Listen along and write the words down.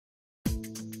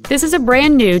This is a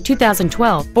brand new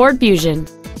 2012 Ford Fusion.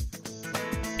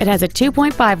 It has a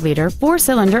 2.5-liter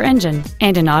four-cylinder engine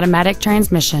and an automatic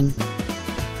transmission.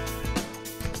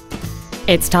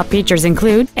 Its top features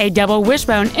include a double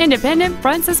wishbone independent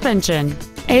front suspension,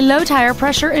 a low tire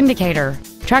pressure indicator,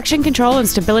 traction control and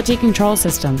stability control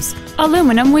systems,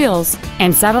 aluminum wheels,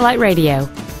 and satellite radio.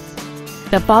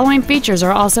 The following features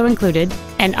are also included: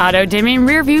 an auto-dimming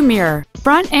rearview mirror,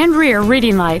 front and rear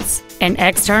reading lights, an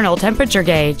external temperature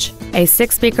gauge, a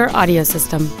 6-speaker audio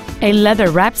system, a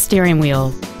leather-wrapped steering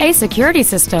wheel, a security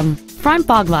system, front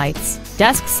fog lights,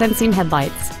 dusk-sensing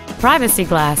headlights, privacy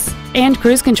glass, and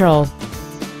cruise control.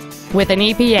 With an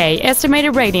EPA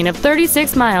estimated rating of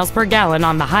 36 miles per gallon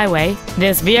on the highway,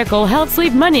 this vehicle helps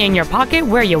leave money in your pocket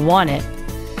where you want it.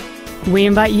 We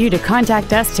invite you to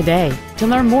contact us today to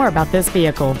learn more about this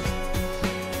vehicle.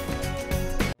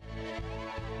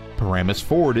 Paramus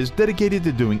Ford is dedicated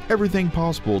to doing everything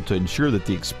possible to ensure that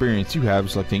the experience you have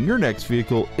selecting your next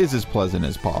vehicle is as pleasant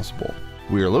as possible.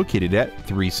 We are located at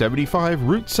 375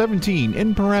 Route 17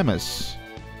 in Paramus.